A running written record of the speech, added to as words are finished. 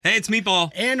Hey, it's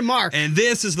Meatball. And Mark. And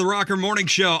this is the Rocker Morning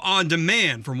Show on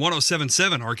demand from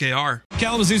 107.7 RKR.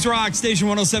 Kalamazoo's Rock, Station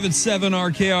 107.7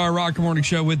 RKR, Rocker Morning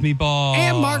Show with Meatball.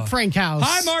 And Mark Frankhouse.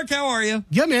 Hi, Mark. How are you?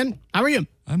 Good, man. How are you?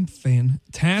 I'm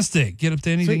fantastic. Get up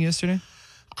to anything yesterday?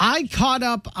 I caught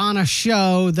up on a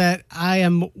show that I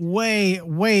am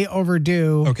way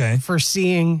overdue for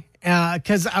seeing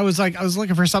because I was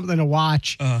looking for something to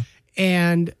watch.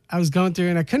 And I was going through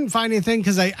and I couldn't find anything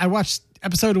because I watched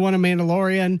episode 1 of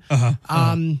Mandalorian.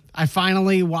 I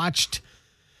finally watched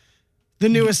the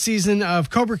newest season of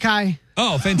Cobra Kai.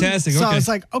 Oh, fantastic. So I was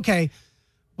like, okay,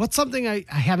 what's something I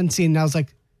haven't seen? And I was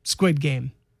like, Squid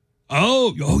Game.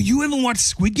 Oh, you haven't watched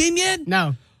Squid Game yet?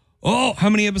 No. Oh, how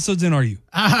many episodes in are you?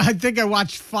 I think I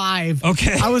watched 5.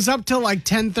 Okay. I was up till like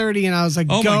 10:30 and I was like,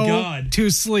 oh go my God. to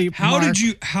sleep. How Mark.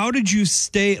 did you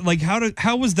stay? Like,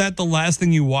 how was that the last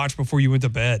thing you watched before you went to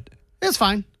bed? It's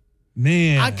fine.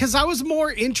 Man. Because I was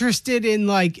more interested in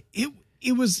like,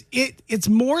 it's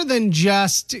more than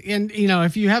just, and you know,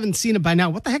 if you haven't seen it by now,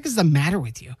 what the heck is the matter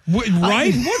with you?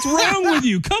 Right? What's wrong with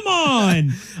you? Come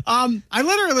on. I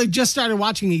literally just started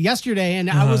watching it yesterday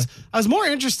and I was more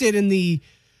interested in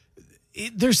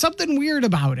there's something weird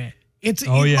about it.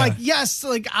 Like, yes,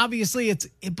 like obviously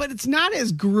but it's not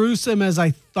as gruesome as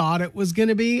I thought it was going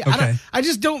to be. Okay. I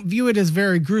just don't view it as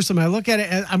very gruesome. I look at it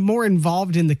as I'm more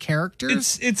involved in the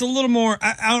characters. It's a little more,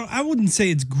 I wouldn't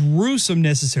say it's gruesome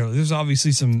necessarily. There's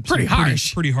obviously some pretty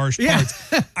harsh parts.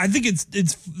 I think it's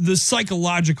the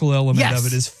psychological element of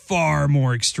it is far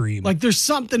more extreme. Like there's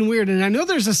something weird. And I know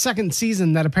there's a second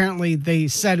season that apparently they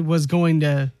said was going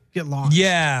to get launched.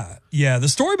 Yeah. The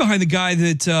story behind the guy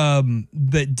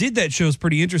that did that show is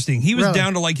pretty interesting. He was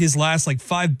down to like his last like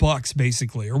 $5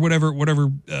 basically, or whatever.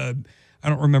 I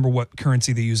don't remember what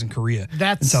currency they use in Korea.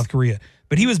 In South Korea.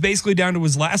 But he was basically down to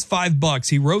his last $5.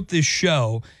 He wrote this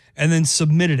show and then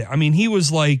submitted it. I mean, he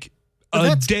was like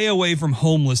a day away from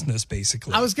homelessness,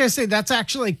 basically. I was gonna say that's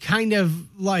actually kind of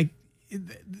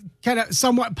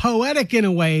somewhat poetic in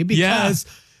a way because.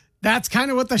 Yeah. That's kind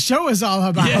of what the show is all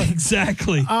about. Yeah,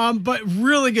 exactly. But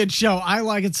really good show. I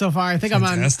like it so far. I think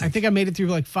Fantastic. I think I made it through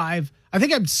like 5. I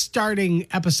think I'm starting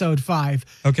episode 5.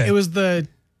 Okay. It was the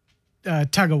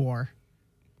tug of war.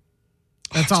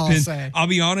 That's all I'll say. I'll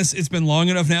be honest, it's been long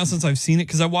enough now since I've seen it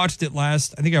because I watched it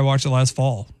last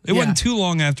fall. It wasn't too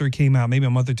long after it came out, maybe a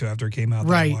month or two after it came out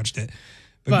that I watched it.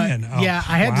 But man,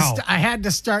 I had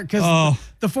to start because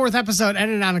the 4th episode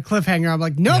ended on a cliffhanger. I'm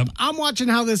like, nope, I'm watching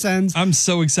how this ends. I'm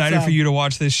so excited for you to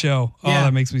watch this show. Oh,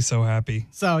 that makes me so happy.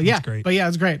 So That's great. But yeah,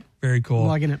 it's great. Very cool. I'm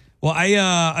liking it. Well,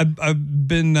 I've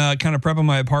been kind of prepping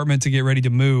my apartment to get ready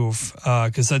to move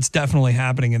because that's definitely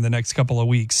happening in the next couple of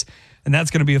weeks. And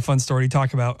that's going to be a fun story to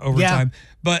talk about over time.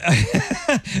 But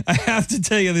I have to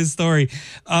tell you this story.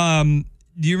 Do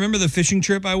you remember the fishing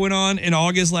trip I went on in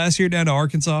August last year down to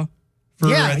Arkansas?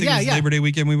 I think it was Labor Day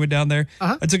weekend we went down there.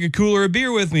 I took a cooler of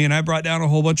beer with me, and I brought down a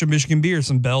whole bunch of Michigan beer,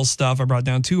 some Bell stuff. I brought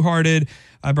down Two Hearted.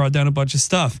 I brought down a bunch of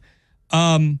stuff.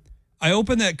 I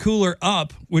opened that cooler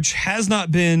up, which has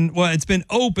not been, it's been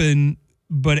open,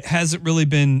 but it hasn't really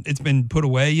been, it's been put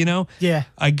away, you know? Yeah.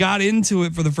 I got into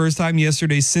it for the first time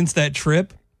yesterday since that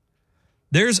trip.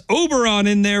 There's Oberon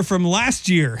in there from last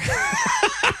year.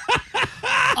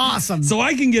 Awesome. So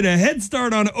I can get a head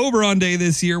start on Oberon Day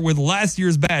this year with last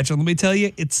year's batch. And let me tell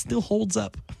you, it still holds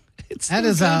up.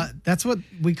 That's what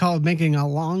we call making a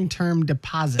long-term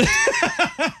deposit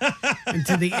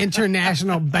into the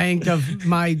International Bank of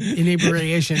my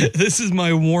inebriation. This is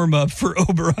my warm-up for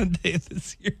Oberon Day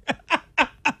this year.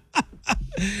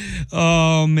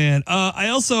 Oh, man.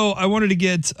 I wanted to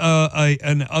get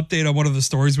an update on one of the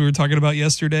stories we were talking about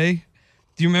yesterday.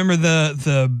 Do you remember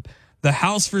the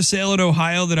house for sale in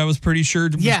Ohio that I was pretty sure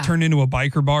was turned into a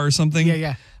biker bar or something?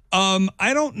 Yeah.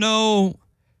 I don't know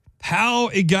how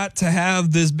it got to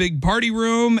have this big party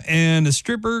room and a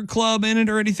stripper club in it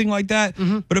or anything like that.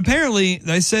 Mm-hmm. But apparently,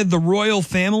 I said the royal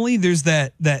family, there's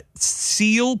that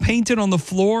seal painted on the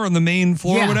floor, on the main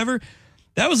floor or whatever.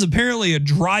 That was apparently a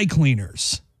dry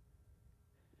cleaner's.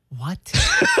 What?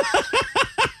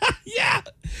 Yeah.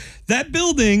 That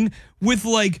building with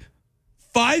like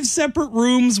 5 separate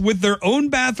rooms with their own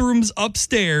bathrooms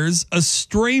upstairs, a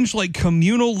strange like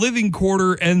communal living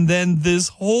quarter, and then this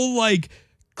whole like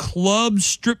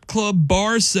strip club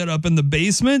bar set up in the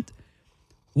basement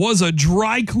was a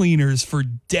dry cleaner's for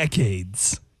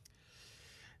decades.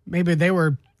 Maybe they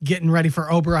were getting ready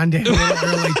for Oberon Day a little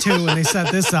early too when they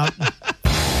set this up.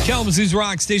 Kalamazoo's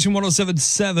Rock, Station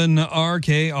 107.7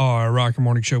 RKR, Rocker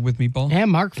Morning Show with Meatball. And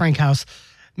Mark Frankhouse.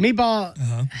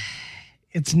 Meatball,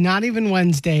 it's not even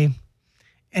Wednesday,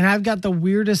 and I've got the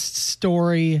weirdest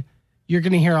story you're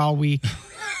going to hear all week.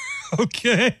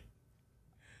 Okay.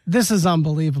 This is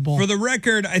unbelievable. For the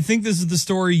record, I think this is the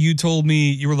story you told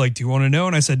me. You were like, do you want to know?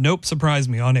 And I said, nope, surprise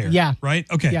me on air. Yeah. Right?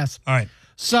 Okay. Yes. All right.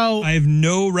 So I have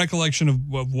no recollection of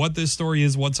what this story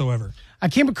is whatsoever. I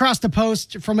came across the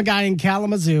post from a guy in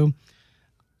Kalamazoo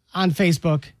on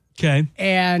Facebook. Okay.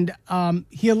 And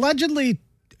he allegedly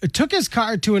took his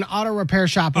car to an auto repair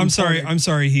shop. I'm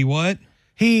sorry. He what?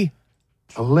 He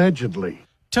allegedly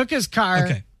took his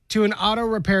car to an auto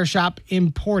repair shop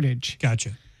in Portage.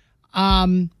 Gotcha.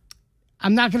 I'm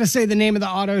not going to say the name of the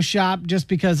auto shop just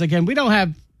because, again, we don't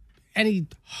have any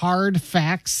hard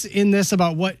facts in this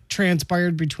about what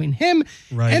transpired between him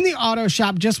and the auto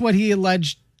shop, just what he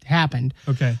alleged happened.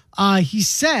 Okay. He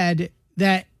said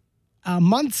that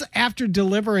months after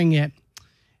delivering it,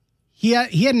 he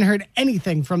hadn't heard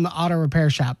anything from the auto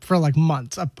repair shop for like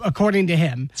months, according to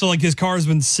him. So like his car has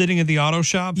been sitting at the auto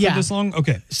shop for this long?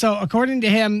 Okay. So according to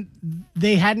him,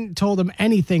 they hadn't told him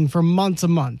anything for months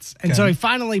and months. And so he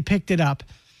finally picked it up.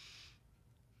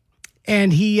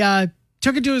 And he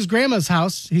took it to his grandma's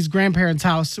house, his grandparents'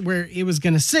 house, where it was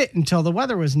going to sit until the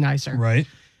weather was nicer. Right.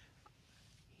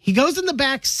 He goes in the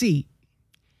back seat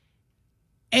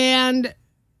and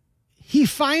he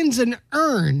finds an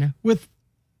urn with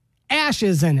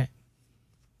ashes in it.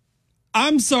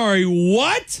 I'm sorry,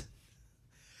 what?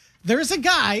 There's a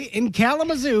guy in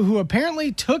Kalamazoo who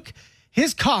apparently took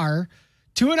his car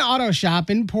to an auto shop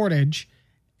in Portage,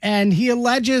 and he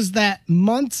alleges that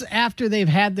months after they've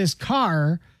had this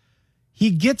car, he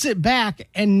gets it back,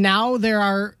 and now there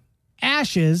are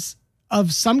ashes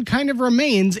of some kind of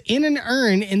remains in an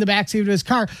urn in the backseat of his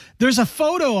car. There's a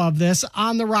photo of this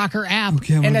on the Rocker app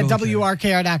and at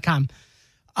WRKR.com.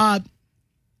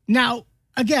 Now,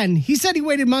 again, he said he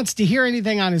waited months to hear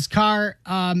anything on his car,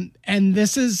 and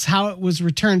this is how it was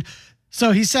returned.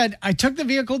 So he said, I took the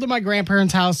vehicle to my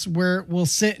grandparents' house where it will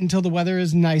sit until the weather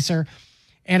is nicer.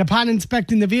 And upon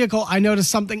inspecting the vehicle, I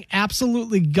noticed something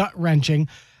absolutely gut-wrenching.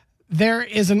 There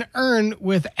is an urn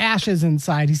with ashes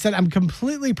inside. He said, I'm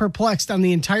completely perplexed on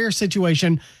the entire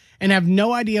situation and have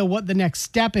no idea what the next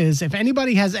step is. If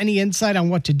anybody has any insight on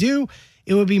what to do,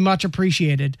 it would be much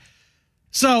appreciated.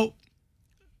 So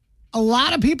a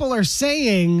lot of people are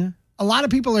saying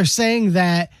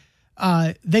that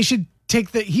he should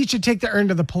take the urn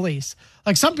to the police.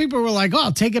 Like some people were like,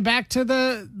 oh, take it back to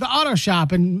the auto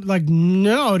shop. And like,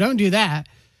 no, don't do that.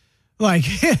 Like,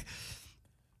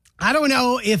 I don't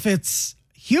know if it's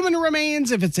human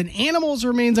remains, if it's an animal's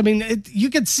remains. I mean, you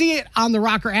could see it on the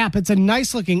Rocker app. It's a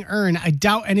nice looking urn. I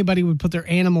doubt anybody would put their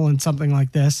animal in something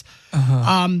like this.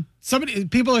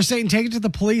 People are saying take it to the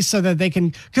police so that they can,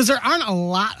 because there aren't a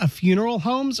lot of funeral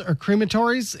homes or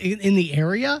crematories in the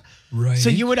area. Right. So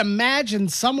you would imagine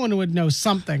someone would know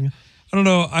something. I don't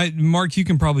know. Mark, you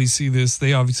can probably see this.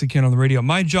 They obviously can't on the radio.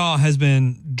 My jaw has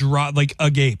been dropped like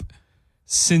agape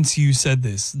since you said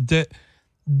this.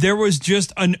 There was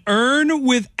just an urn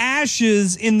with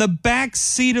ashes in the back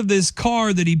seat of this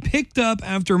car that he picked up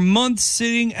after months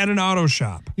sitting at an auto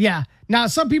shop. Yeah. Now,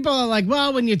 some people are like,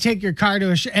 well, when you take your car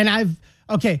to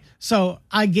so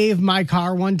I gave my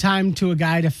car one time to a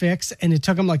guy to fix, and it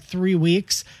took him like 3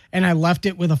 weeks, and I left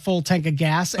it with a full tank of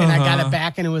gas, and I got it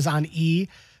back, and it was on E.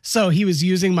 So he was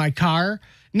using my car.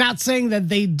 Not saying that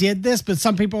they did this, but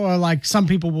some people are like, some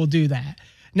people will do that.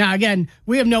 Now, again,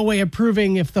 we have no way of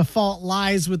proving if the fault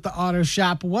lies with the auto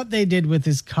shop, what they did with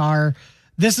his car.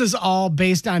 This is all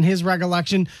based on his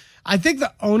recollection. I think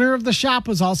the owner of the shop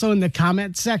was also in the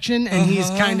comment section, and he's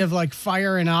kind of like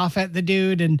firing off at the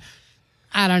dude, and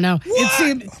I don't know.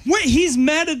 Wait, he's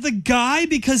mad at the guy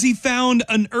because he found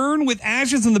an urn with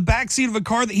ashes in the backseat of a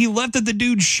car that he left at the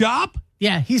dude's shop?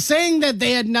 Yeah, he's saying that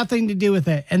they had nothing to do with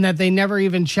it and that they never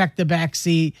even checked the back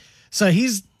seat. So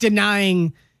he's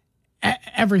denying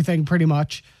everything pretty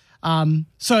much.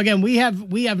 So again, we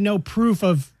have no proof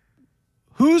of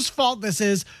whose fault this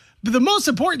is. But the most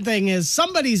important thing is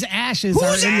somebody's ashes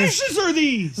Whose ashes are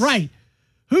these? Right.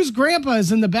 Whose grandpa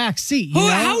is in the back seat?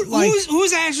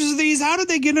 Whose ashes are these? How did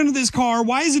they get into this car?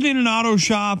 Why is it in an auto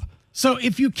shop? So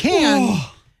if you can,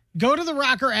 go to the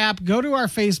Rocker app, go to our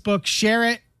Facebook, share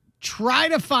it, try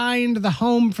to find the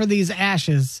home for these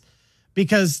ashes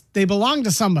because they belong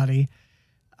to somebody.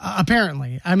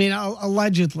 Apparently. I mean,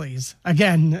 allegedly.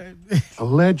 Again.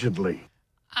 Allegedly.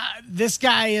 This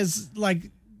guy is like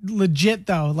legit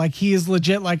though. Like he is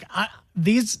legit. Like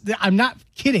I'm not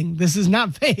kidding. This is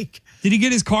not fake. Did he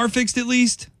get his car fixed at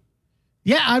least?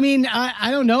 Yeah. I mean, I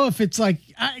don't know if it's like,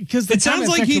 because it sounds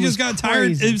like he just got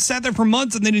tired. It sat there for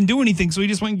months and they didn't do anything. So he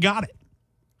just went and got it.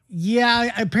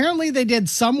 Yeah. Apparently they did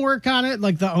some work on it.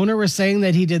 Like the owner was saying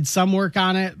that he did some work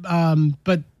on it.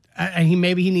 But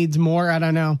maybe he needs more. I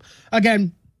don't know.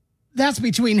 Again, that's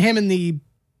between him and the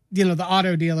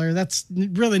auto dealer. That's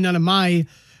really none of my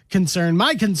concern.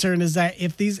 My concern is that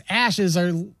if these ashes are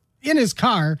in his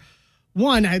car,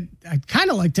 one, I'd kind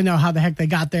of like to know how the heck they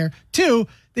got there. Two,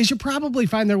 they should probably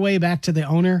find their way back to the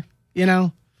owner.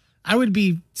 I would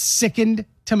be sickened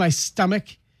to my stomach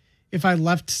if I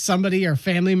left somebody or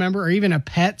family member or even a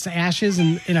pet's ashes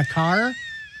in a car.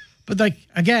 But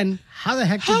again, how the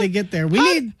heck did they get there?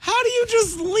 How do you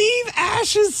just leave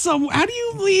ashes somewhere? How do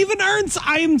you leave an urn?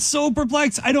 I am so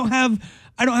perplexed. I don't have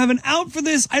an out for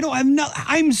this.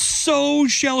 I'm so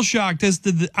shell shocked as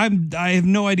to I have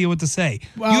no idea what to say.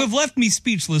 Well, you have left me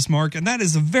speechless, Mark, and that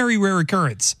is a very rare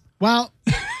occurrence. Well,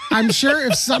 I'm sure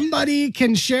if somebody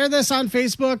can share this on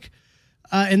Facebook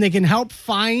and they can help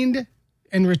find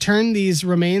and return these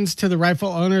remains to the rightful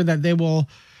owner, that they will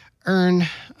earn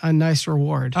a nice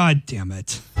reward. Ah, damn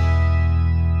it.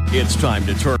 It's time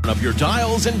to turn up your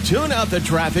dials and tune out the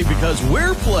traffic because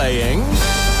we're playing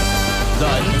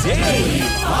the Daily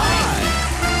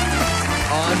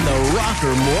 5 on the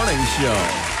Rocker Morning Show.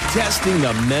 Testing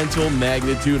the mental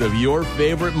magnitude of your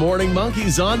favorite morning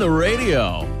monkeys on the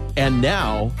radio. And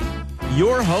now,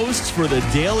 your hosts for the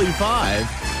Daily 5,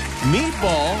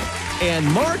 Meatball and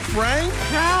Mark Frank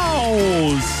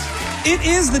House. It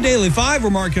is the Daily 5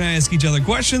 where Mark and I ask each other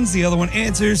questions. The other one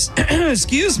answers.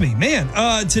 Excuse me, man.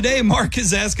 Today, Mark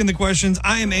is asking the questions.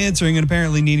 I am answering and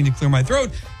apparently needing to clear my throat.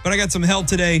 But I got some help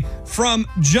today from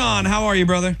John. How are you,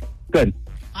 brother? Good.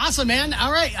 Awesome, man.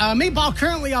 All right. Meatball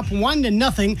currently up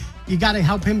 1-0. You got to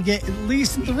help him get at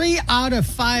least 3 out of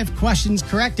 5 questions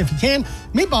correct. If you can,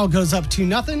 Meatball goes up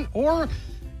 2-0, or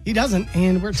he doesn't,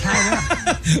 and we're tied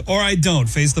up. Or I don't.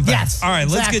 Face the facts. Yes, all right,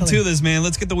 exactly. Let's get to this, man.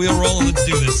 Let's get the wheel rolling. Let's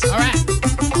do this. All right.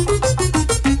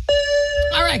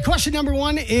 Question number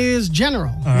 1 is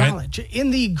general knowledge. In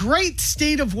the great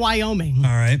state of Wyoming,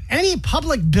 any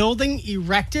public building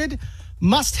erected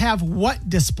must have what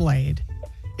displayed?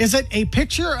 Is it a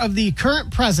picture of the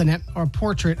current president or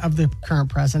portrait of the current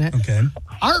president? Okay.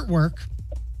 Artwork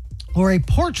or a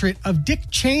portrait of Dick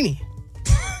Cheney?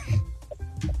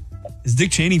 Is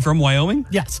Dick Cheney from Wyoming?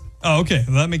 Yes. Oh, okay.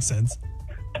 Well, that makes sense.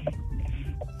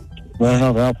 Well, I don't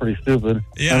know. They're all pretty stupid.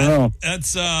 Yeah. I don't know.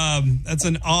 That's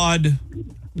an odd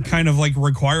kind of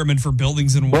requirement for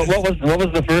buildings in what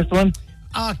was the first one?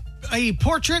 A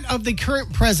portrait of the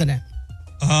current president.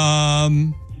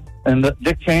 And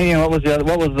Dick Cheney, and what was the other?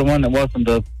 What was the one that wasn't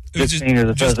the Dick Cheney or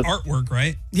the president? Just artwork,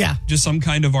 right? Yeah. Just some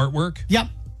kind of artwork? Yep.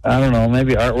 I don't know.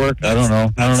 Maybe artwork. I don't know.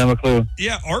 I don't have a clue.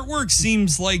 Yeah, artwork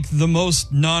seems like the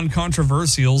most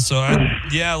non-controversial. So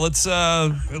let's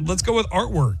go with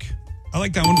artwork. I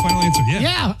like that one. Final answer.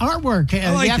 Yeah, artwork. You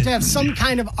have to have some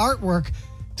kind of artwork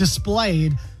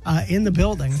displayed in the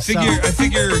building. I figure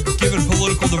given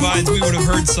political divides, we would have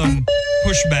heard some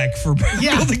pushback for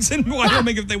buildings in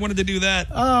Wyoming if they wanted to do that.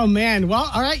 Oh, man. Well,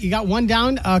 all right. You got one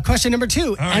down. Question number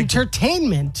 2,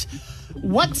 entertainment.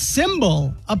 What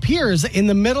symbol appears in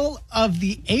the middle of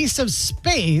the ace of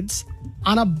spades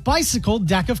on a bicycle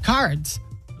deck of cards?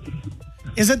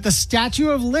 Is it the Statue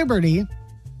of Liberty,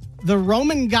 the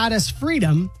Roman goddess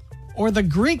Freedom, or the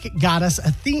Greek goddess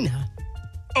Athena?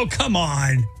 Oh, come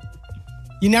on.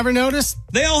 You never noticed?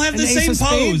 They all have the same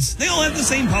pose. They all have the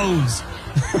same pose.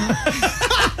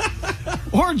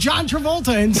 Or John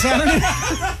Travolta in Saturday.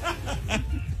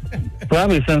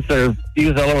 Probably, since they're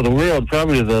used all over the world,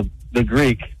 probably the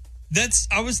Greek.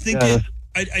 I was thinking. Yeah.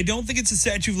 I don't think it's a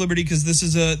Statue of Liberty because this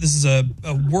is a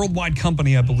worldwide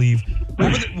company, I believe.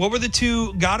 What were the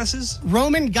 2 goddesses?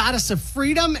 Roman goddess of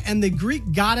freedom and the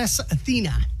Greek goddess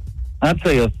Athena. I'd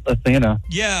say Athena.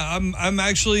 Yeah, I'm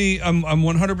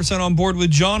 100% on board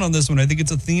with John on this one. I think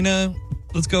it's Athena.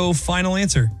 Let's go. Final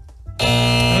answer.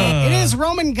 It is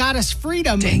Roman goddess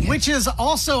Freedom, which is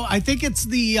also, I think it's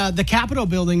the Capitol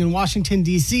building in Washington,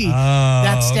 D.C.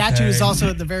 That statue is also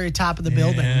at the very top of the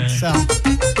building. So,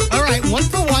 all right, 1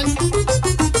 for 1.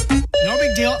 No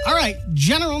big deal. All right,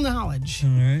 general knowledge. All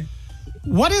right.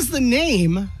 What is the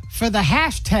name for the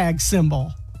hashtag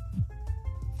symbol?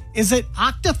 Is it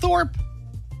Octothorpe,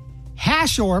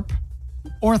 Hashorp,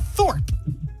 or Thorpe?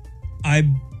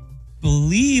 I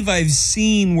believe I've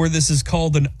seen where this is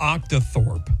called an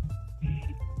octothorpe.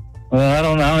 Well, I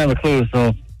don't have a clue,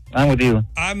 so I'm with you.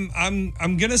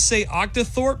 I'm gonna say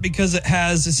octothorpe because it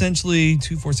has essentially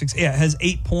 2, 4, 6. Yeah, it has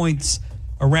 8 points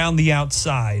around the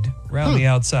outside. Around the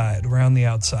outside.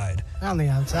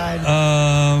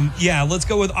 Yeah, let's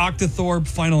go with octothorpe.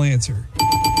 Final answer.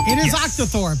 It is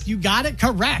Octothorpe. You got it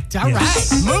correct. All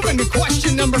right. Moving to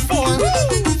question number 4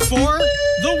 for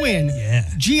the win. Yeah.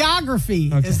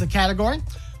 Geography is the category.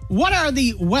 What are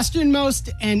the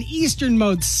westernmost and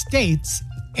easternmost states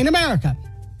in America?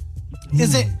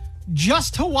 Is it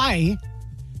just Hawaii,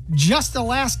 just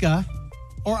Alaska,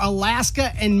 or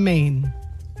Alaska and Maine?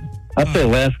 I'd say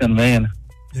Alaska and Maine.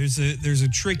 There's a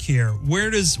trick here. Where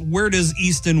does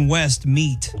East and West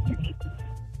meet?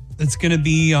 That's going to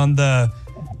be on the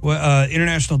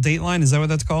international date line. Is that what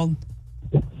that's called?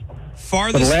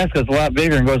 Farthest. But Alaska's a lot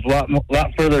bigger and goes a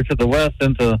lot further to the west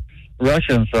into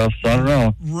Russia and stuff. So I don't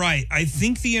know. Right. I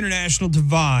think the international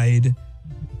divide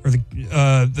or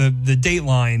the date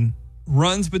line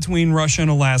runs between Russia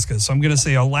and Alaska. So I'm going to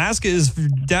say Alaska is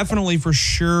definitely for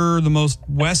sure the most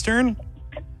western.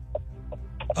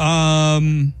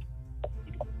 Oh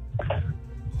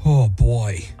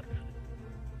boy.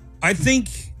 I think.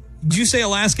 Did you say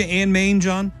Alaska and Maine,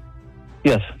 John?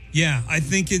 Yes. Yeah, I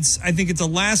think it's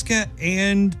Alaska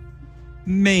and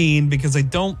Maine because I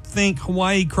don't think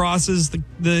Hawaii crosses the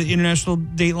international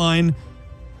date line.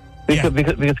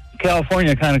 Because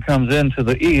California kind of comes into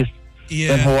the east.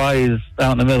 Yeah. And Hawaii's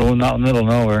out in the middle, not in the middle of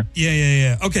nowhere.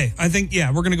 Yeah. Okay, I think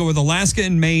we're gonna go with Alaska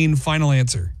and Maine. Final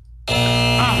answer.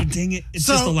 Oh, dang it. It's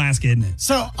just Alaska, isn't it?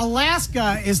 So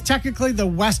Alaska is technically the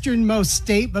westernmost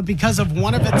state, but because of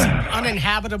one of its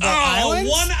uninhabitable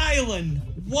islands.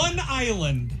 One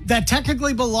island that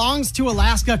technically belongs to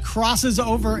Alaska crosses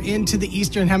over into the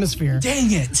Eastern Hemisphere. Dang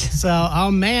it. So,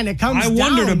 oh man, it comes down. I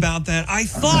wondered about that. I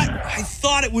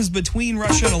thought it was between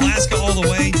Russia and Alaska all the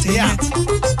way. Dang it.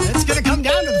 It's going to come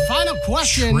down to the final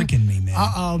question. Tricking me, man.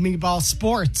 Uh-oh, Meatball,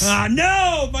 sports.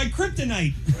 No, my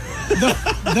kryptonite.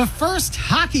 The first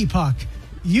hockey puck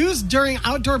used during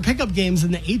outdoor pickup games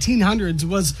in the 1800s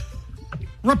was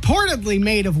reportedly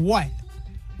made of what?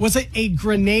 Was it a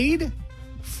grenade,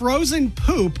 frozen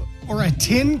poop, or a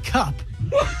tin cup?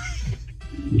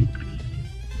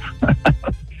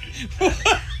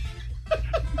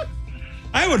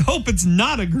 I would hope it's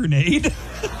not a grenade.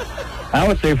 I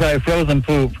would say probably frozen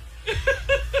poop.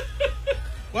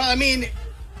 Well, I mean,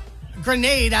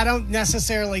 grenade, I don't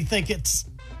necessarily think it's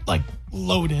like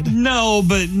loaded. No,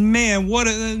 but man, what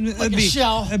that'd be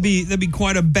shell. That'd be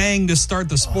quite a bang to start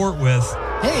the sport with.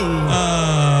 Hey.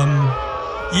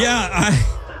 Yeah,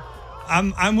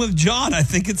 I'm with John. I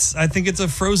think it's a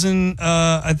frozen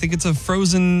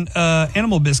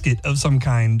animal biscuit of some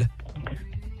kind.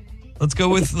 Let's go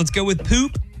with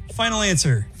poop. Final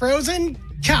answer. Frozen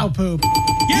cow poop.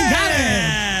 Yeah! You got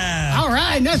it. All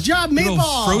right, nice job,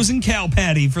 Meatball. Frozen cow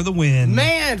patty for the win.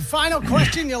 Man, final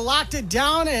question. You locked it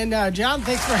down. And, John,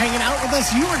 thanks for hanging out with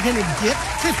us. You are going to get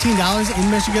 $15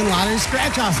 in Michigan Lottery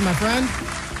scratch-offs, my friend.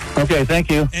 Okay, thank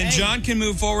you. And John can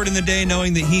move forward in the day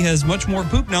knowing that he has much more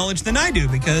poop knowledge than I do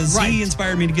because he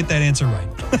inspired me to get that answer right.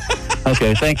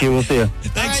 Okay, thank you. We'll see you.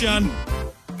 Thanks, John.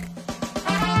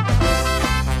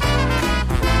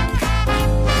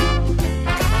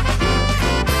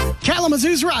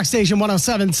 Kalamazoo's Rock Station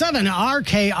 107.7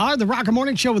 RKR, the Rocker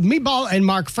Morning Show with Meatball and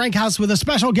Mark Frankhouse with a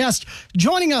special guest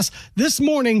joining us this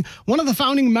morning, one of the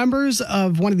founding members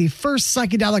of one of the first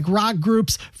psychedelic rock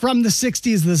groups from the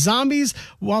 60s, the Zombies.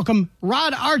 Welcome,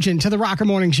 Rod Argent, to the Rocker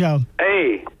Morning Show.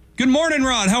 Hey. Good morning,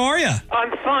 Rod. How are you?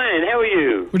 I'm fine. How are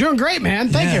you? We're doing great, man.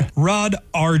 Thank you. Rod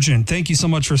Argent, thank you so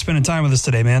much for spending time with us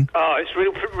today, man. Oh, it's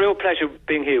real pleasure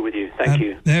being here with you. Thank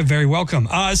you. Yeah, very welcome.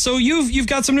 So you've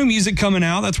got some new music coming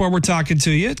out. That's why we're talking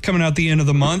to you. It's coming out the end of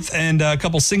the month, and a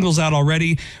couple singles out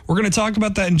already. We're going to talk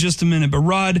about that in just a minute. But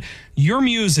Rod, your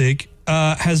music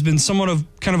has been somewhat of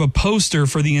kind of a poster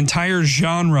for the entire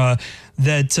genre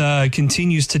that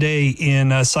continues today in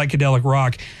psychedelic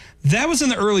rock. That was in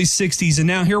the early 60s, and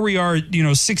now here we are,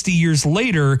 60 years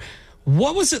later.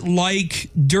 What was it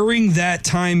like during that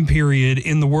time period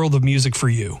in the world of music for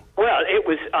you? Well, it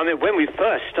was, when we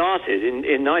first started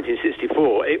in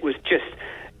 1964, it was just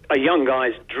a young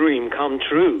guy's dream come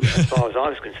true, as far as I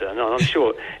was concerned. And I'm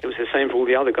sure it was the same for all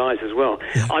the other guys as well.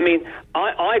 Yeah.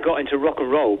 I got into rock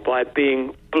and roll by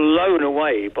being blown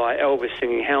away by Elvis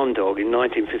singing Hound Dog in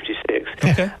 1956.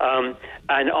 Okay.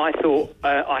 And I thought,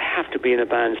 I have to be in a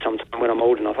band sometime when I'm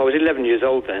old enough. I was 11 years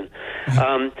old then.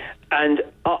 And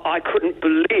I couldn't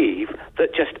believe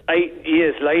that just 8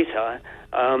 years later,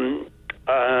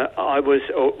 was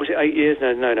it 8 years?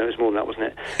 No, it was more than that,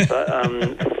 wasn't it? But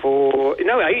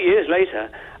 8 years later,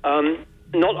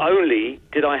 not only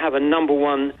did I have a number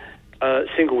one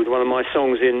single with one of my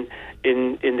songs in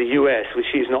the US, with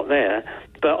She's Not There,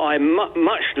 but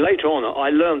much later on,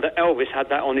 I learned that Elvis had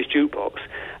that on his jukebox.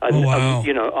 And,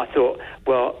 I thought,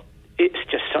 well, it's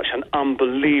just such an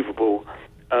unbelievable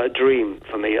dream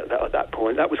for me at that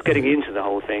point. That was getting into the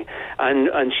whole thing.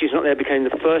 And She's Not There became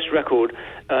the first record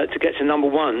to get to number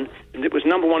one. It was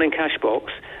number one in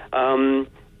Cashbox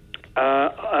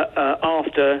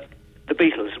after the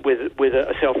Beatles with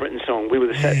a self-written song. We were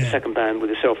the second band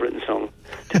with a self-written song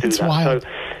to do that. Wild. So,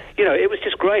 it was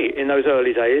just great in those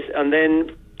early days. And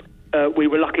then we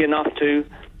were lucky enough to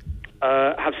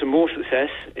have some more success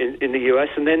in the US.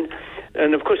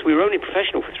 And of course, we were only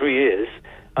professional for 3 years.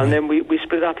 And then we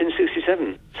split up in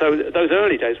 67. So those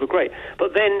early days were great.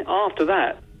 But then after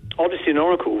that, Odyssey and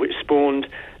Oracle, which spawned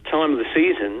Time of the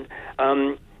Season,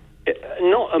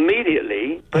 not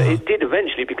immediately, but it did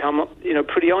eventually become,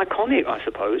 pretty iconic, I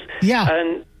suppose. Yeah.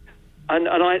 And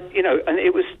I, and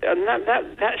it was, and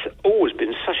that's always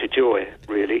been such a joy,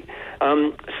 really.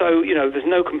 So there's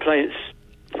no complaints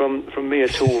from me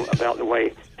at all about the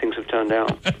way things have turned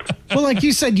out. Well, like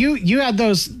you said, you had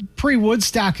those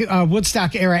pre-Woodstock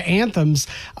Woodstock era anthems.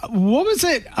 What was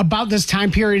it about this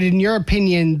time period, in your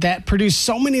opinion, that produced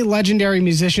so many legendary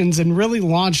musicians and really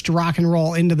launched rock and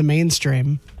roll into the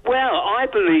mainstream? Well, I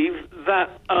believe that,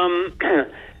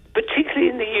 particularly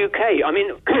in the UK, I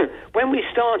mean, when we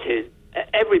started,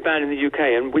 every band in the UK,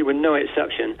 and we were no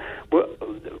exception,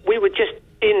 we were just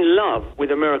in love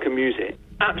with American music,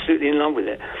 absolutely in love with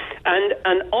it.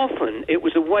 And often it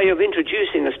was a way of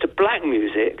introducing us to black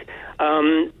music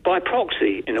by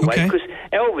proxy, in a way, because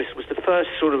Elvis was the first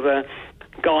sort of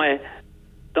guy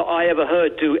that I ever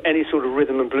heard do any sort of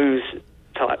rhythm and blues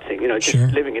type thing,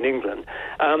 just living in England.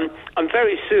 And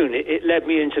very soon it led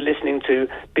me into listening to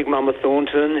Big Mama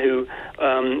Thornton, who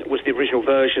was the original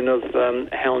version of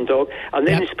Hound Dog, and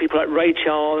then to people like Ray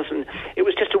Charles, and it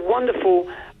was just a wonderful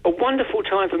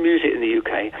time for music in the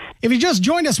UK. If you just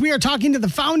joined us, we are talking to the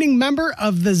founding member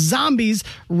of the Zombies,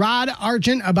 Rod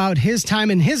Argent, about his time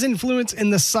and his influence in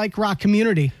the psych rock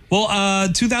community.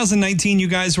 Well, 2019, you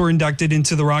guys were inducted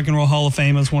into the Rock and Roll Hall of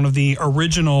Fame as one of the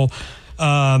original,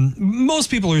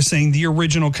 most people are saying the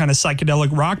original kind of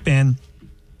psychedelic rock band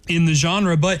in the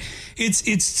genre. But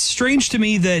it's strange to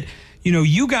me that,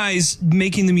 you guys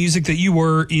making the music that you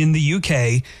were in the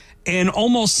UK, and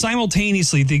almost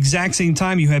simultaneously, at the exact same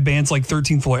time, you had bands like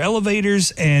 13th Floor Elevators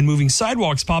and Moving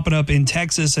Sidewalks popping up in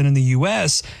Texas and in the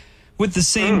U.S. with the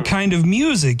same kind of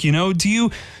music. Do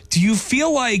you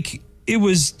feel like it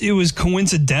was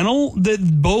coincidental that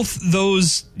both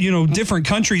those different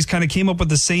countries kind of came up with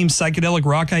the same psychedelic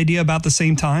rock idea about the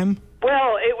same time?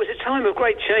 Well, it was a time of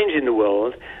great change in the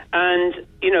world. And,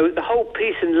 the whole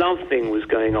peace and love thing was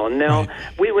going on. Now,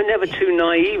 we were never too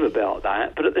naive about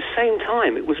that, but at the same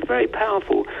time, it was very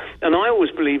powerful. And I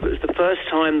always believe it was the first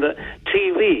time that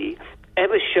TV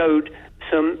ever showed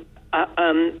some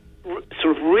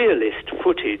sort of realist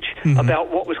footage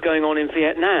about what was going on in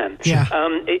Vietnam. Yeah.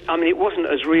 It wasn't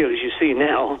as real as you see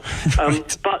now,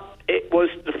 but it was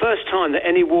the first time that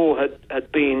any war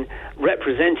had been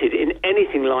represented in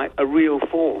anything like a real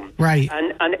form. Right.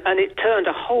 And it turned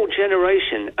a whole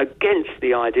generation against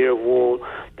the idea of war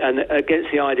and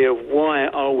against the idea of why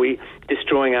are we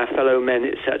destroying our fellow men,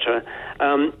 etc.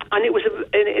 And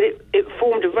it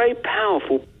formed a very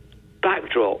powerful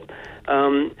backdrop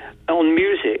on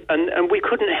music, and we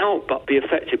couldn't help but be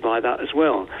affected by that as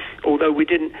well. Although we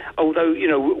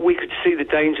could see the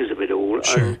dangers of it all.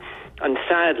 Sure. And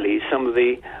sadly, some of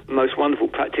the most wonderful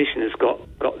practitioners got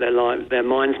their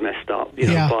minds messed up,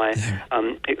 by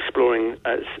exploring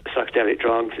psychedelic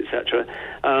drugs, etc.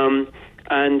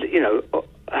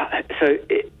 So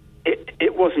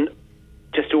it wasn't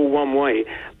just all one way,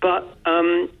 but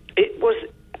it was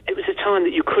a time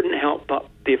that you couldn't help but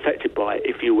be affected by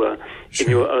if you were in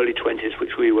your early 20s,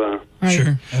 which we were. Right.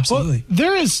 Sure, absolutely.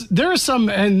 Well, there is some,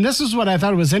 and this is what I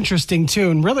thought was interesting too,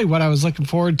 and really what I was looking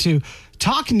forward to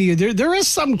talking to you. There is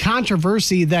some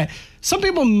controversy that some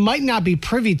people might not be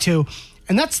privy to,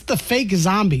 and that's the fake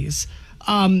Zombies.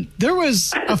 There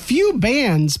was a few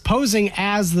bands posing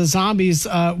as the Zombies.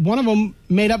 One of them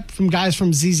made up from guys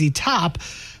from ZZ Top.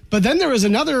 But then there was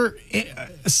another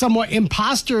somewhat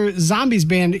imposter Zombies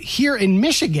band here in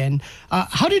Michigan.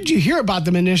 How did you hear about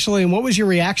them initially, and what was your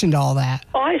reaction to all that?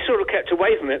 I sort of kept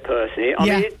away from it personally. I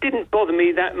mean, it didn't bother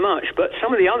me that much, but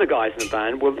some of the other guys in the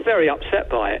band were very upset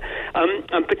by it,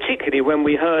 and particularly when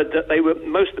we heard that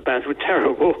most of the bands were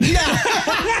terrible. Yeah,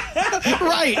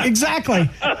 right, exactly.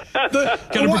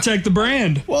 Got to protect the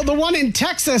brand. Well, the one in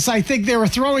Texas, I think they were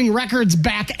throwing records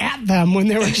back at them when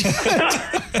they were.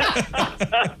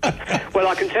 Well,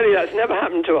 I can tell you that's never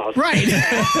happened to us. Right.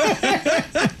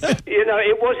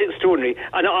 It was extraordinary.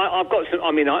 And I've got some,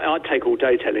 I'd take all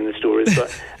day telling the stories, but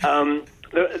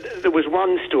there was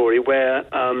one story where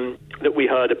that we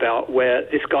heard about where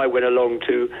this guy went along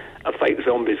to a fake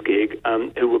zombies gig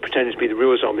who were pretending to be the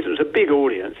real zombies. It was a big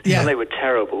audience, and they were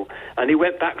terrible. And he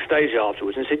went backstage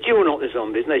afterwards and said, "You're not the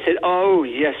zombies." And they said, "Oh,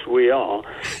 yes, we are."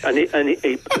 And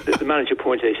the manager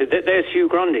pointed. He said, "There's Hugh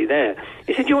Grundy there."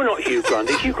 He said, "You're not Hugh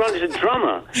Grundy. Hugh Grundy's a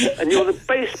drummer, and you're the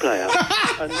bass player."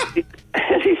 And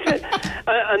he said,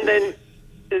 and then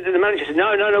the manager said,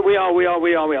 "No, we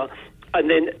are." And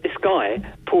then this guy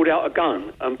pulled out a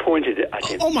gun and pointed it at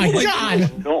him. Oh, my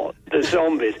God. Not the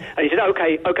zombies. And he said,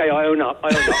 okay, I own up.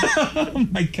 Oh,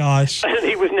 my gosh. And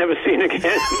he was never seen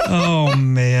again. Oh,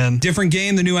 man. Different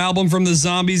Game, the new album from the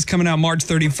Zombies, coming out March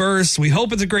 31st. We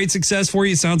hope it's a great success for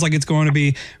you. Sounds like it's going to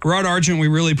be. Rod Argent, we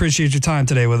really appreciate your time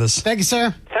today with us. Thank you,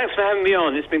 sir. Thanks for having me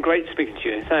on. It's been great speaking to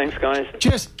you. Thanks, guys.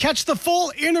 Just catch the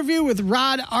full interview with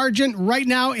Rod Argent right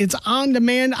now. It's on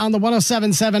demand on the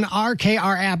 107.7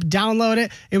 RKR app. Download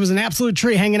it. It was an absolute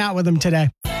treat hanging out with him today.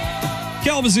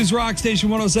 Kalamazoo's Rock Station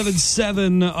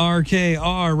 107.7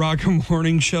 RKR Rocker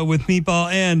Morning Show with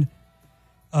Meatball and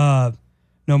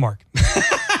no Mark.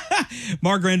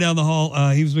 Mark ran down the hall.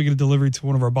 He was making a delivery to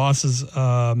one of our bosses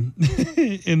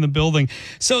in the building.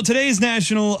 So today's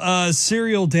National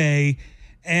Cereal Day,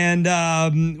 and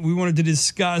we wanted to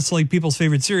discuss like people's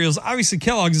favorite cereals. Obviously,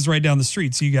 Kellogg's is right down the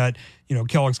street, so you got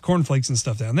Kellogg's cornflakes and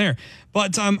stuff down there.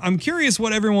 But I'm curious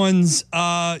what everyone's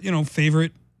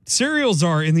favorite cereals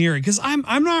are in the area, because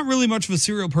I'm not really much of a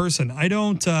cereal person. I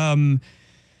don't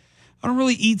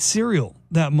really eat cereal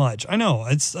that much. I know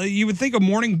it's you would think a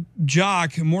morning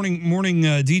jock, morning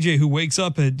DJ who wakes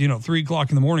up at 3:00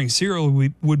 in the morning, cereal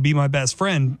would be my best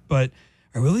friend, but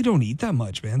I really don't eat that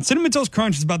much, man. Cinnamon Toast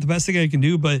Crunch is about the best thing I can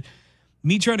do, but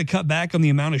me trying to cut back on the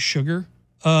amount of sugar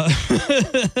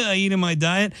I eat in my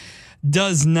diet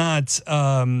does not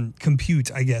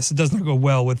compute, I guess. It does not go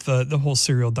well with the whole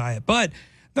cereal diet. But,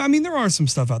 I mean, there are some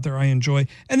stuff out there I enjoy.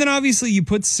 And then, obviously, you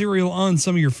put cereal on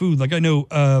some of your food. Like, I know,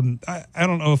 I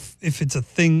don't know if it's a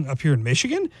thing up here in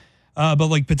Michigan, but,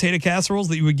 like, potato casseroles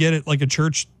that you would get at, like, a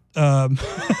church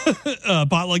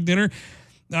potluck dinner.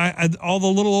 All the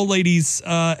little old ladies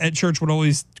at church would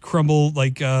always crumble,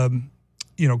 like,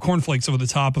 cornflakes over the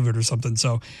top of it or something.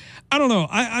 So I don't know.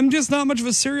 I'm just not much of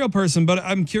a cereal person, but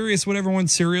I'm curious what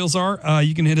everyone's cereals are.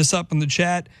 You can hit us up in the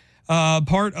chat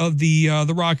part of the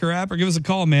Rocker app, or give us a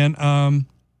call, man.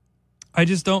 I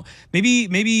just don't. Maybe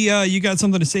you got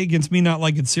something to say against me not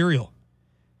liking cereal.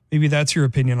 Maybe that's your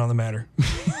opinion on the matter.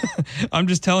 I'm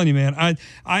just telling you, man.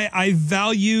 I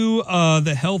value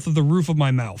the health of the roof of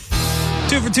my mouth.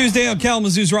 2 for Tuesday on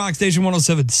Kalamazoo's Rock Station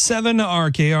 107.7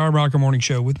 RKR Rocker Morning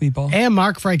Show with Meatball. And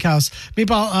Mark Frakehouse.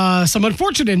 Meatball, some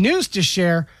unfortunate news to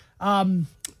share.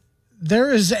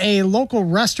 There is a local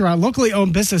restaurant, locally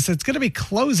owned business that's going to be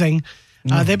closing.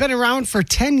 They've been around for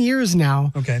 10 years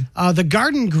now. Okay. The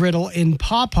Garden Griddle in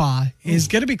Paw Paw is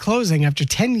going to be closing after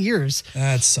 10 years.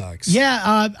 That sucks.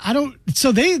 Yeah,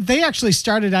 so they actually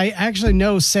started, I actually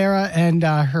know Sarah and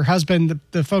her husband,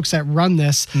 the folks that run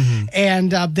this,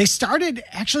 and they started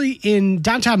actually in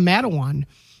downtown Mattawan.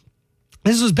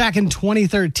 This was back in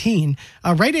 2013,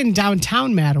 right in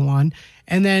downtown Mattawan.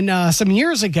 And then some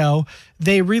years ago,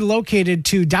 they relocated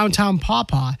to downtown Paw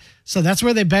Paw. So that's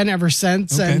where they've been ever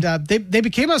since. Okay. And they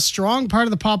became a strong part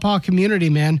of the Paw Paw community,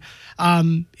 man.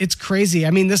 It's crazy.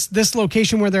 I mean, this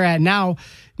location where they're at now,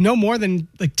 no more than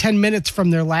like 10 minutes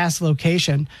from their last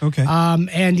location. Okay.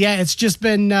 And yeah, it's just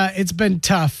been, it's been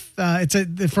tough.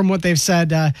 From what they've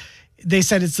said, they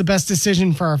said it's the best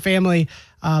decision for our family,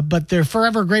 but they're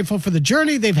forever grateful for the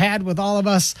journey they've had with all of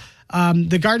us.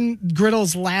 The Garden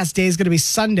Griddle's last day is going to be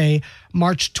Sunday,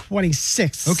 March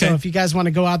 26th. Okay. So if you guys want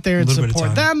to go out there and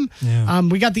support them,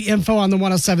 we got the info on the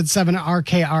 107.7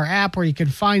 RKR app where you can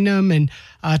find them, and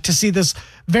to see this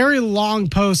very long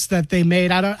post that they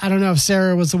made. I don't know if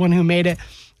Sarah was the one who made it,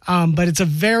 but it's a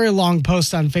very long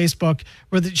post on Facebook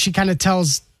where she kind of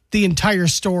tells the entire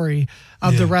story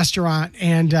of the restaurant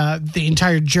and the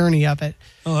entire journey of it.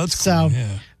 Oh, that's cool. So,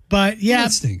 yeah. But yeah,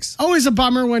 that stinks. Always a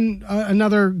bummer when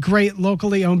another great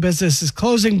locally owned business is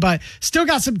closing, but still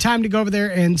got some time to go over there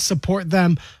and support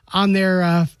them on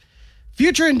their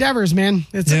future endeavors, man.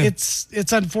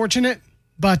 It's unfortunate,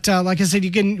 but like I said,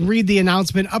 you can read the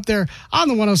announcement up there on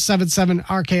the 107.7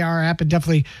 RKR app, and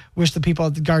definitely wish the people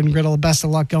at the Garden Griddle the best of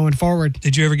luck going forward.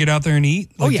 Did you ever get out there and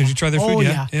eat? Like, Did you try their food?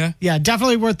 Yeah,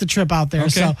 definitely worth the trip out there. Okay.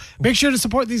 So make sure to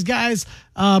support these guys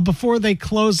before they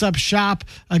close up shop.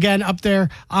 Again, up there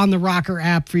on the Rocker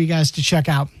app for you guys to check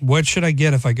out. What should I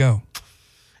get if I go?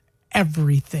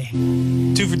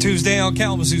 Everything. 2 for Tuesday on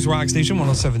Kalamazoo's Rock Station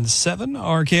 107.7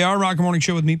 RKR Rocker Morning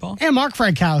Show with Meatball and Mark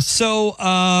Frankhouse. So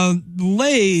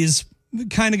Lay's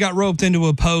kind of got roped into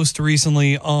a post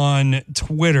recently on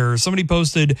Twitter. Somebody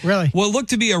posted what looked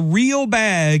to be a real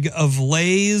bag of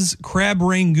Lay's Crab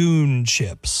Rangoon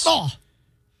chips. Oh.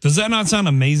 Does that not sound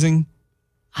amazing?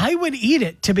 I would eat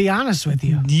it, to be honest with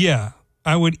you. Yeah,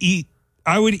 I would eat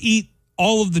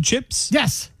all of the chips.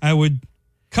 Yes. I would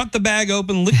cut the bag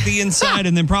open, lick the inside,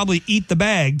 and then probably eat the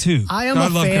bag, too. I am a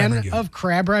fan of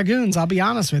Crab Rangoons, I'll be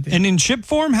honest with you. And in chip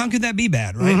form, how could that be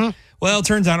bad, right? Mm-hmm. Well, it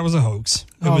turns out it was a hoax.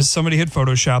 It was somebody had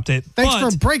photoshopped it. Thanks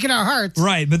for breaking our hearts.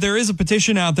 Right, but there is a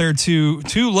petition out there to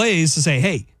Lay's to say,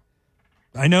 hey,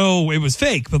 I know it was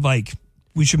fake, but like,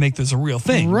 we should make this a real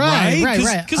thing. Right.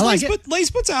 Because Lay's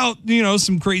puts out,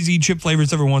 some crazy chip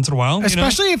flavors every once in a while.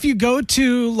 Especially if you go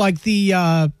to like the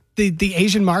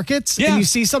Asian markets and you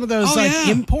see some of those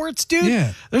imports, dude.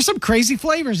 Yeah. There's some crazy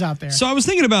flavors out there. So I was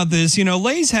thinking about this.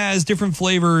 Lay's has different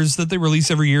flavors that they release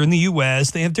every year in the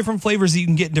U.S. They have different flavors that you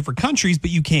can get in different countries, but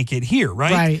you can't get here,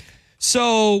 right? Right.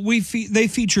 So they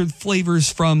featured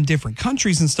flavors from different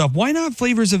countries and stuff. Why not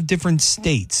flavors of different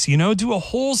states? Do a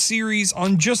whole series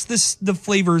on just the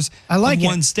flavors of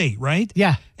one state, right?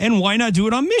 Yeah. And why not do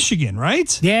it on Michigan,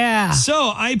 right? Yeah.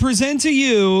 So I present to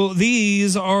you,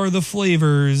 these are the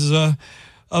flavors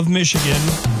of Michigan.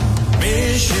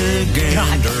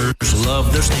 Michiganders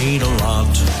love their state a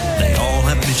lot. They all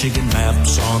have Michigan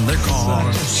maps on their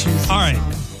cars. All right.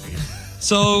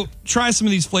 So try some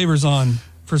of these flavors on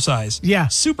for size. Yeah.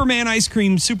 Superman ice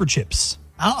cream super chips.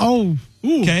 Ooh.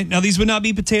 Okay. Now these would not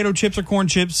be potato chips or corn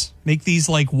chips. Make these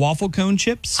like waffle cone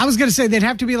chips. I was going to say they'd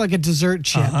have to be like a dessert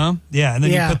chip. Yeah. And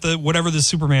then you put whatever the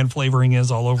Superman flavoring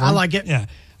is all over. I like it. Yeah.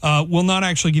 Will not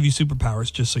actually give you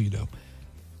superpowers, just so you know.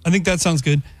 I think that sounds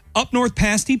good. Up North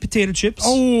pasty potato chips.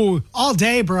 Oh, all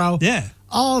day, bro. Yeah.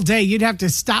 All day. You'd have to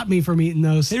stop me from eating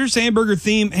those. There's hamburger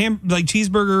like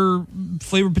cheeseburger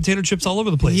flavored potato chips all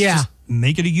over the place. Yeah. Just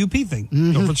make it a UP thing.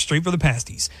 Mm-hmm. Go straight for the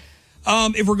pasties.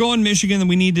 If we're going Michigan, then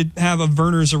we need to have a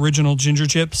Verner's Original Ginger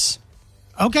Chips.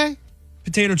 Okay.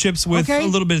 Potato chips with a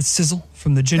little bit of sizzle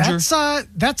from the ginger.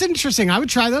 That's interesting. I would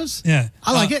try those. Yeah.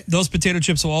 I like it. Those potato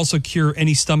chips will also cure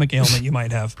any stomach ailment you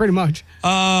might have. Pretty much.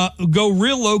 Go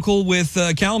real local with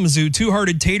Kalamazoo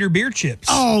Two-Hearted Tater Beer Chips.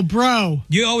 Oh, bro.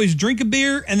 You always drink a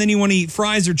beer and then you want to eat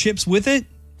fries or chips with it?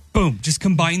 Boom. Just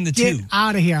combine the two. Get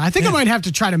out of here. I think I might have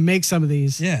to try to make some of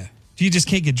these. Yeah. You just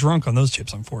can't get drunk on those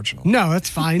chips, unfortunately. No, that's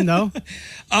fine, though.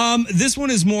 This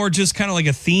one is more just kind of like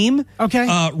a theme.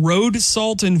 Okay. Road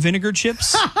salt and vinegar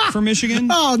chips for Michigan.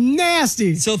 Oh,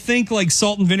 nasty. So think like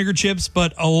salt and vinegar chips,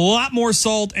 but a lot more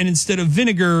salt. And instead of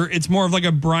vinegar, it's more of like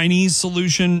a briny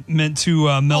solution meant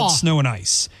to melt snow and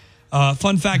ice.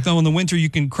 Fun fact, though, in the winter,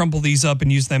 you can crumple these up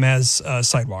and use them as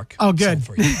sidewalk. Oh, good.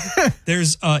 For you.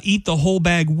 There's Eat the Whole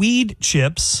Bag Weed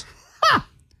Chips.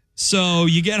 So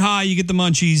you get high, you get the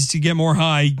munchies, you get more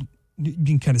high. You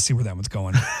can kind of see where that one's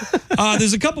going.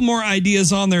 There's a couple more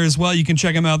ideas on there as well. You can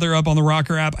check them out. They're up on the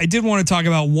Rocker app. I did want to talk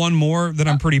about one more that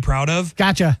I'm pretty proud of.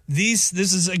 Gotcha. This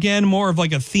is, again, more of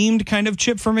like a themed kind of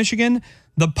chip for Michigan.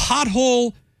 The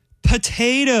Pothole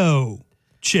Potato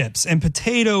Chips. And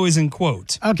potato is in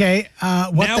quote. Okay.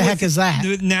 What the heck is that?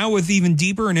 Now with even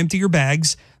deeper and emptier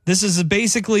bags. This is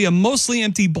basically a mostly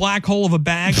empty black hole of a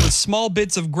bag with small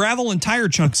bits of gravel and tire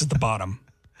chunks at the bottom.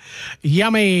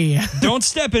 Yummy. Don't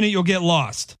step in it, you'll get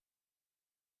lost.